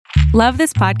Love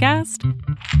this podcast?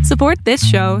 Support this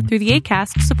show through the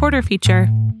Acast supporter feature.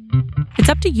 It's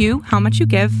up to you how much you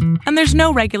give, and there's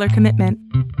no regular commitment.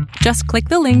 Just click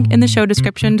the link in the show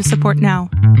description to support now.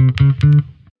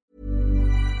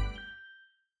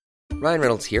 Ryan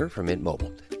Reynolds here from Mint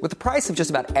Mobile. With the price of just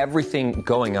about everything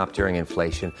going up during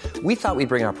inflation, we thought we'd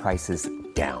bring our prices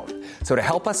down. So to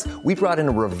help us, we brought in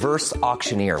a reverse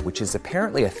auctioneer, which is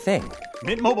apparently a thing.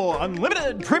 Mint Mobile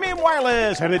Unlimited Premium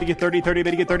Wireless. How to get 30, 30,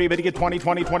 bit to get 30, bit to get 20,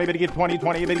 20, 20, bit to get 20,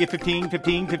 20, bit to get 15,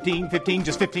 15, 15, 15,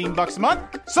 just $15 a month?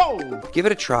 Sold! Give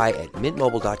it a try at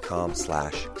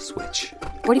mintmobile.com/switch.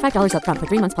 $45 up front for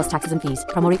 3 months plus taxes and fees.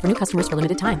 Promo rate for new customers for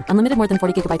limited time. Unlimited more than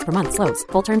 40 gigabytes per month. Slows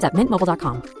full terms at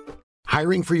mintmobile.com.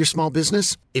 Hiring for your small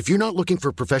business? If you're not looking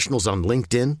for professionals on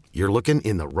LinkedIn, you're looking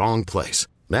in the wrong place.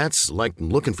 That's like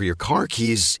looking for your car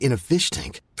keys in a fish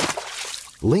tank.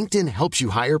 LinkedIn helps you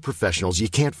hire professionals you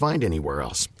can't find anywhere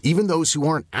else, even those who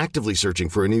aren't actively searching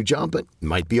for a new job but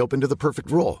might be open to the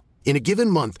perfect role. In a given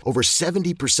month, over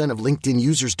 70% of LinkedIn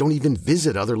users don't even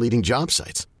visit other leading job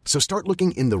sites. So start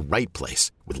looking in the right place.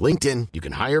 With LinkedIn, you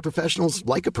can hire professionals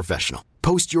like a professional.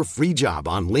 Post your free job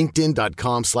on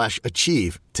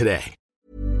linkedin.com/achieve today.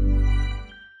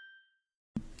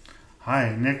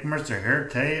 Hi, Nick Mercer here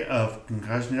today of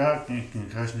Concussion Talk and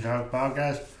Concussion Talk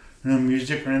Podcast. No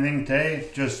music or anything today,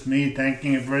 just me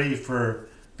thanking everybody for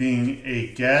being a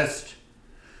guest,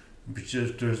 which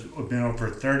is there's been over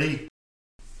 30.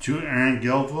 To Aaron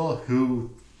Gilville, who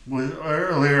was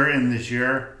earlier in this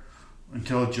year,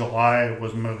 until July,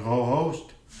 was my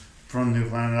co-host from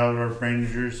Newfoundland Outdoor Brain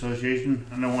Injury Association.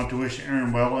 And I want to wish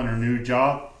Aaron well in her new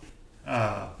job,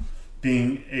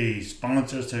 being a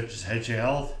sponsor such as HA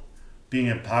Health, being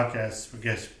a podcast, I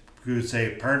guess we would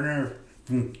say partner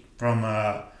from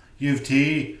U of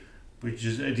T, which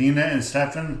is Adina and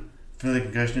Stefan, from the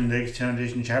Concussion Lakes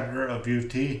Foundation chapter of U of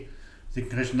T, the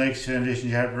Concussion Lakes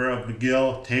Foundation chapter of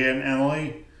McGill, Taya and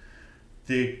Emily,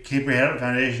 the Keep Your Head Up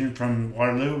Foundation from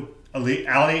Waterloo, Ali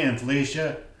and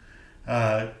Felicia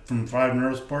from Thrive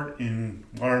Neurosport in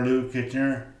Waterloo,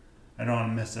 Kitchener. I don't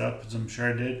want to mess it up because I'm sure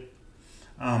I did.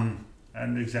 I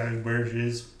don't know exactly where it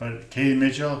is, but Katie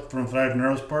Mitchell from Thrive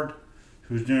Neurosport,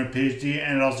 who's doing a PhD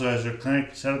and also has her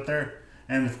clinic set up there.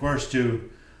 And of course, to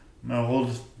my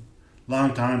old,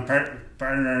 long-time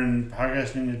partner in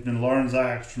podcasting has been Lauren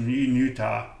Zacks from Eden,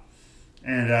 Utah.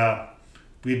 And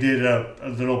we did a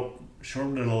short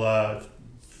little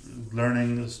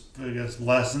learning, I guess,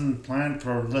 lesson planned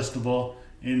for Listable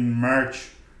in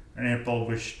March and April,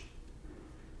 which,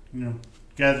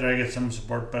 gathered I get some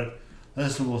support, but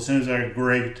Listable seems like a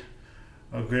great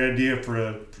idea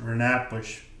for an app,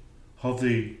 which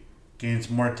hopefully gains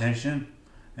more attention.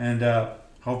 And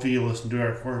hopefully you listen to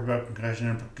our course about concussion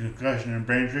and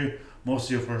brain injury.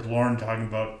 Mostly, of course, Lauren talking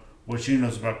about what she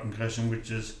knows about concussion,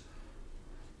 which is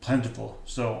plentiful.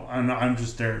 So I'm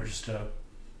just there because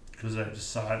I just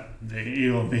saw it. They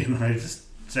emailed me and I just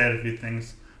said a few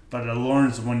things. But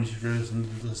Lauren's the one you should really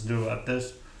listen to about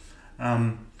this.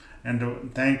 And to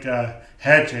thank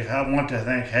HeadCheck. I want to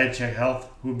thank HeadCheck Health,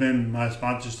 who've been my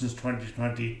sponsor since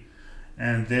 2020,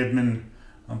 and they've been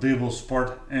unbelievable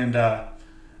support. And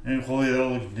hopefully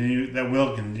that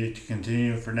will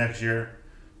continue for next year,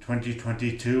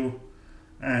 2022.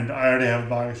 And I already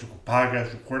have a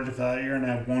podcast recorded for that year, and I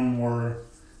have one more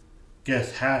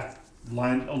guest half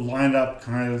lined up,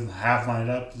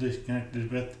 at least connected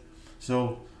with.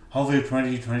 So hopefully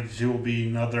 2022 will be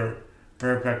another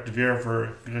very effective year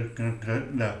for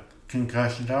the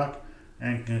Concussion Talk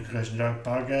and Concussion Talk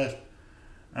podcast.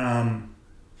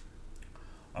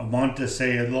 I want to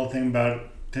say a little thing about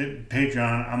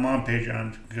Patreon. I'm on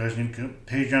Patreon,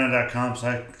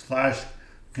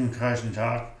 patreon.com/concussion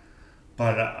talk.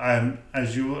 But I'm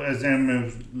as anyone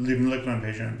who's leaving look on my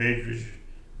Patreon page, which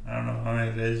I don't know how many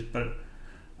it is, but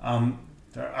I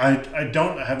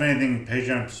don't have anything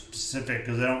Patreon specific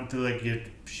because I don't feel like you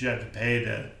should have to pay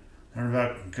to learn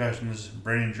about concussions and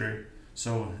brain injury.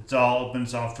 So it's all open,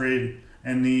 it's all free.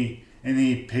 Any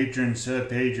patron set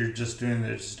page, you're just doing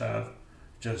this stuff,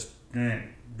 just doing it.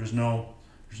 There's no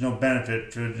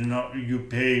benefit for you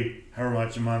pay however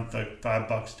much a month, like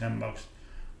 $5, $10,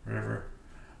 whatever.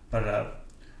 But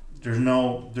there are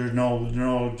no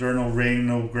rating,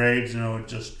 no grades, you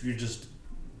just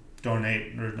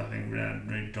donate. There's nothing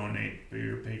really donate, but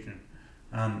you're a patron.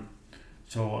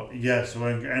 So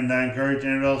I encourage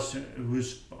anyone else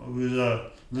who's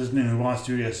listening who wants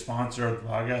to be a sponsor of the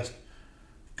podcast,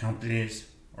 companies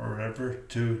or whatever,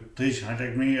 to please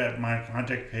contact me at my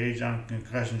contact page on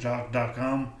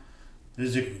concussiontalk.com.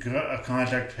 There's a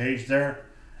contact page there,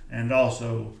 and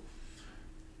also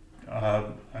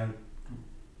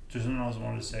There's something else I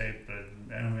want to say, but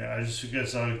anyway, I just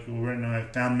guess I'll go right into my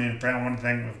family and friends. I want to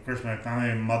thank, of course, my family,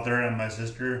 my mother, and my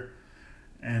sister.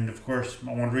 And, of course,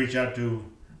 I want to reach out to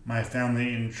my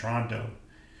family in Toronto,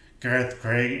 Gareth,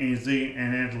 Craig, Ainsley,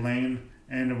 and Aunt Elaine.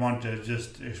 And I want to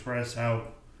just express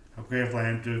how grateful I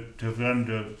am to have gotten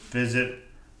to visit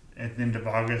at the end of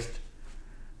August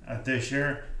this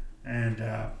year. And,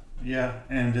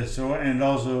 and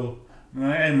also,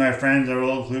 my friends are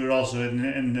all included also in the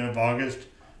end of August.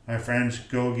 My friends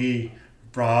Gogi,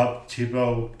 Rob,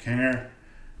 Thibaut, Kinger,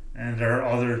 and there are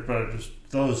others, but just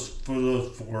those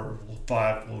 4,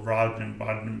 5, well, Rob and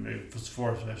Bodden, it was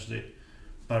 4 especially.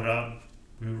 But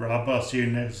Rob, I'll see you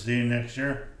next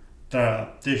year.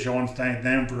 This year I want to thank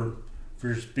them for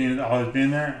always being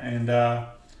there. And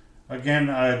again,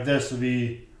 this will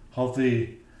be,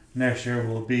 hopefully next year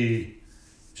will be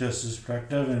just as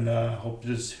productive, and hope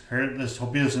you listen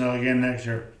to it again next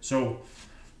year. So,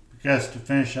 I guess to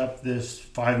finish up this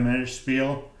 5-minute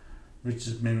spiel, which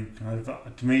has been kind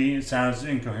of, to me, it sounds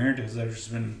incoherent because I've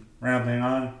just been rambling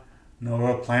on, no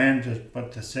real plan to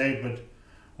what to say. But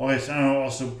always, I know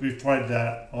also before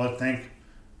that, I want to thank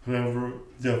whoever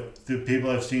the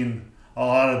people I've seen a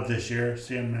lot of this year.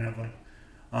 See, I'm rambling.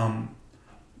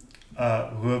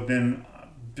 Who have been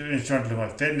instrumental to my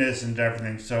fitness and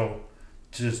everything. So,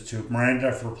 to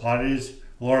Miranda for Pilates,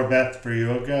 Laura Beth for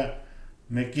yoga,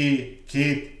 Mickey,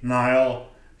 Keith, Niall,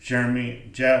 Jeremy,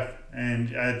 Jeff,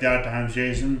 and at that times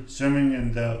Jason, swimming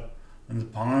in the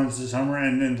ponds this summer,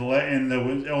 and in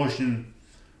the ocean.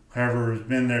 Whoever has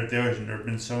been there at the ocean, there have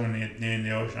been so many in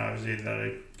the ocean, obviously, that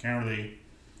I can't really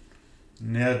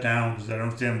nail it down because I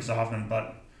don't see them as often.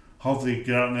 But hopefully,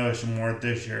 get out in the ocean more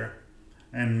this year.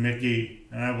 And Mickey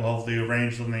and I will hopefully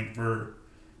arrange something for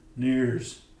New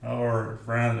Year's or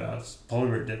around us.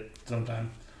 Polar did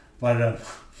sometime. But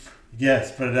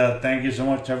yes, but thank you so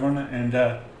much, everyone.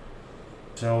 And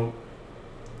so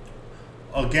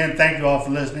again, thank you all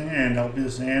for listening, and I'll be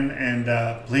listening. And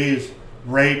please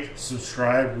rate,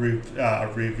 subscribe,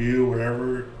 review,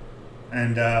 whatever.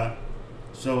 And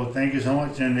so thank you so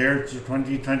much. And here's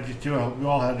 2022. I hope you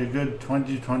all had a good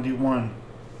 2021.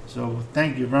 So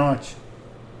thank you very much.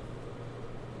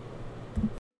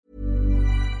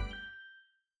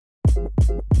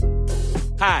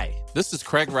 Hi, this is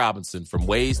Craig Robinson from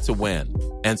Ways to Win,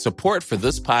 and support for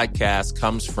this podcast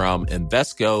comes from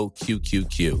Invesco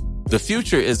QQQ. The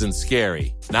future isn't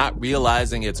scary. Not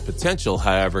realizing its potential,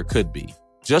 however, could be.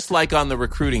 Just like on the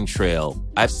recruiting trail,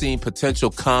 I've seen potential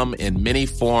come in many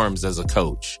forms as a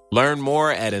coach. Learn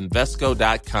more at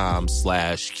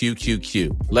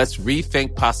Invesco.com/QQQ. Let's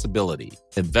rethink possibility.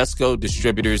 Invesco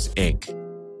Distributors, Inc.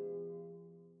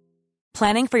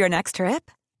 Planning for your next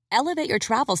trip? Elevate your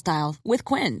travel style with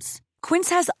Quince. Quince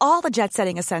has all the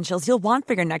jet-setting essentials you'll want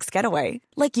for your next getaway,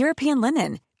 like European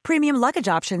linen, premium luggage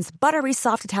options, buttery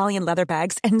soft Italian leather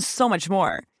bags, and so much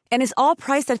more. And is all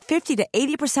priced at 50 to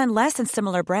 80% less than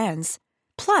similar brands.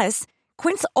 Plus,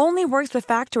 Quince only works with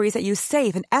factories that use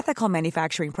safe and ethical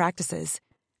manufacturing practices.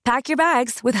 Pack your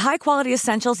bags with high-quality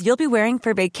essentials you'll be wearing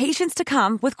for vacations to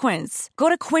come with Quince. Go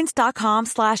to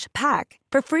quince.com/pack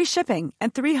for free shipping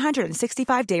and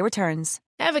 365-day returns.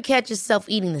 Ever catch yourself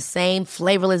eating the same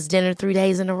flavorless dinner 3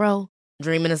 days in a row?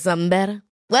 Dreaming of something better?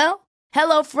 Well,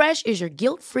 HelloFresh is your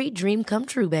guilt-free dream come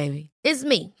true, baby. It's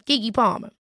me, Keke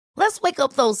Palmer. Let's wake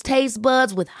up those taste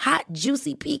buds with hot,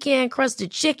 juicy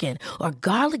pecan-crusted chicken or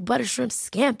garlic butter shrimp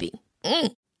scampi.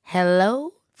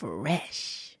 Hello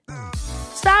Fresh.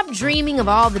 Stop dreaming of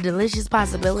all the delicious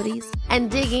possibilities and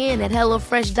dig in at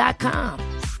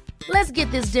HelloFresh.com. Let's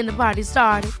get this dinner party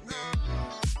started.